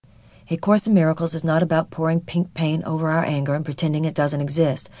A Course in Miracles is not about pouring pink paint over our anger and pretending it doesn't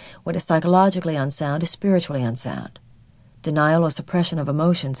exist. What is psychologically unsound is spiritually unsound. Denial or suppression of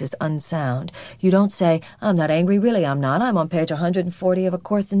emotions is unsound. You don't say, I'm not angry, really I'm not. I'm on page 140 of A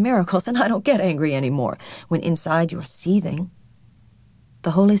Course in Miracles and I don't get angry anymore, when inside you're seething.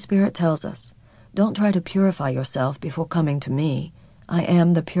 The Holy Spirit tells us, don't try to purify yourself before coming to me. I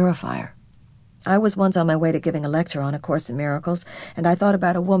am the purifier. I was once on my way to giving a lecture on A Course in Miracles, and I thought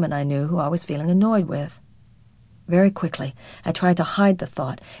about a woman I knew who I was feeling annoyed with. Very quickly, I tried to hide the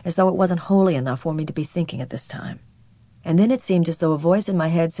thought, as though it wasn't holy enough for me to be thinking at this time. And then it seemed as though a voice in my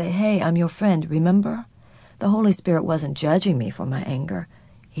head said, hey, I'm your friend, remember? The Holy Spirit wasn't judging me for my anger.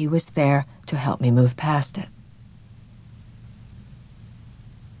 He was there to help me move past it.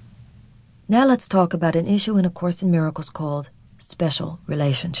 Now let's talk about an issue in A Course in Miracles called special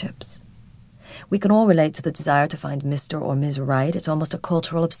relationships. We can all relate to the desire to find Mr. or Ms. Right. It's almost a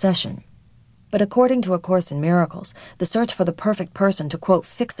cultural obsession. But according to A Course in Miracles, the search for the perfect person to, quote,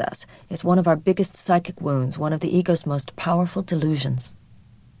 fix us is one of our biggest psychic wounds, one of the ego's most powerful delusions.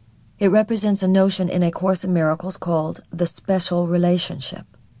 It represents a notion in A Course in Miracles called the special relationship.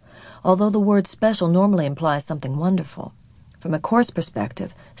 Although the word special normally implies something wonderful, from a Course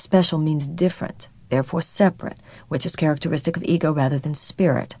perspective, special means different, therefore separate, which is characteristic of ego rather than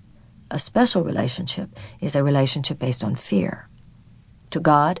spirit. A special relationship is a relationship based on fear. To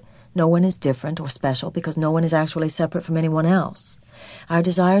God, no one is different or special because no one is actually separate from anyone else. Our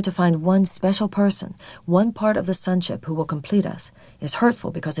desire to find one special person, one part of the sonship who will complete us, is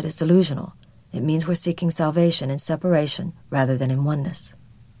hurtful because it is delusional. It means we're seeking salvation in separation rather than in oneness.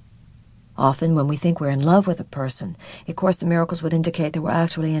 Often when we think we're in love with a person, A Course in Miracles would indicate that we're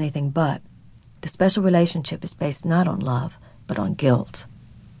actually anything but. The special relationship is based not on love, but on guilt.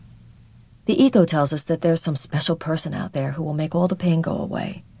 The ego tells us that there's some special person out there who will make all the pain go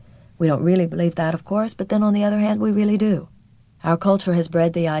away. We don't really believe that, of course, but then on the other hand, we really do. Our culture has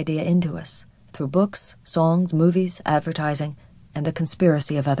bred the idea into us through books, songs, movies, advertising, and the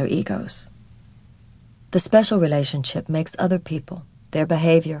conspiracy of other egos. The special relationship makes other people, their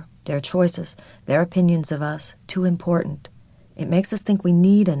behavior, their choices, their opinions of us, too important. It makes us think we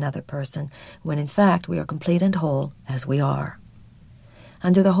need another person, when in fact we are complete and whole as we are.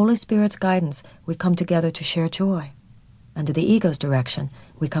 Under the Holy Spirit's guidance, we come together to share joy. Under the ego's direction,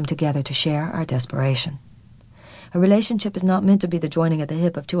 we come together to share our desperation. A relationship is not meant to be the joining at the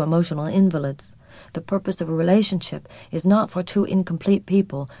hip of two emotional invalids. The purpose of a relationship is not for two incomplete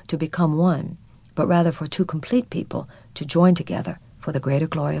people to become one, but rather for two complete people to join together for the greater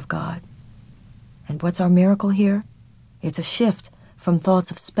glory of God. And what's our miracle here? It's a shift from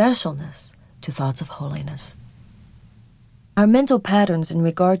thoughts of specialness to thoughts of holiness. Our mental patterns in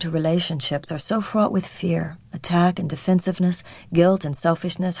regard to relationships are so fraught with fear, attack and defensiveness, guilt and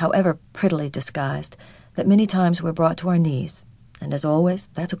selfishness, however prettily disguised, that many times we're brought to our knees. And as always,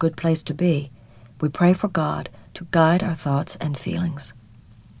 that's a good place to be. We pray for God to guide our thoughts and feelings.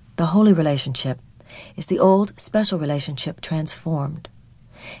 The holy relationship is the old special relationship transformed.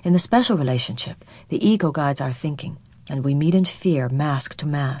 In the special relationship, the ego guides our thinking, and we meet in fear, mask to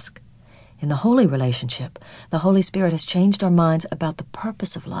mask. In the holy relationship, the Holy Spirit has changed our minds about the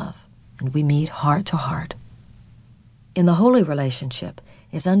purpose of love, and we meet heart to heart. In the holy relationship,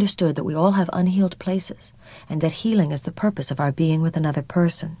 it's understood that we all have unhealed places, and that healing is the purpose of our being with another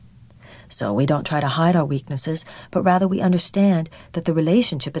person. So we don't try to hide our weaknesses, but rather we understand that the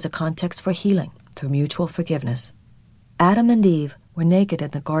relationship is a context for healing through mutual forgiveness. Adam and Eve were naked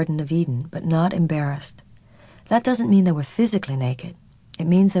in the Garden of Eden, but not embarrassed. That doesn't mean they were physically naked. It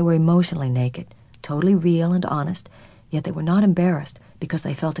means they were emotionally naked, totally real and honest, yet they were not embarrassed because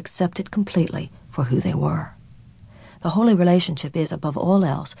they felt accepted completely for who they were. The holy relationship is, above all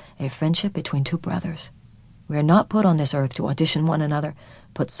else, a friendship between two brothers. We are not put on this earth to audition one another,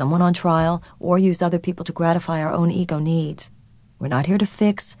 put someone on trial, or use other people to gratify our own ego needs. We're not here to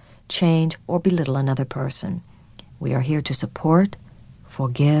fix, change, or belittle another person. We are here to support,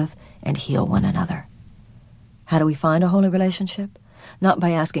 forgive, and heal one another. How do we find a holy relationship? Not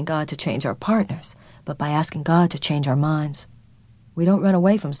by asking God to change our partners, but by asking God to change our minds. We don't run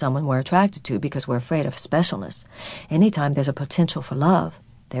away from someone we're attracted to because we're afraid of specialness. Anytime there's a potential for love,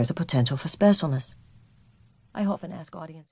 there's a potential for specialness. I often ask audiences.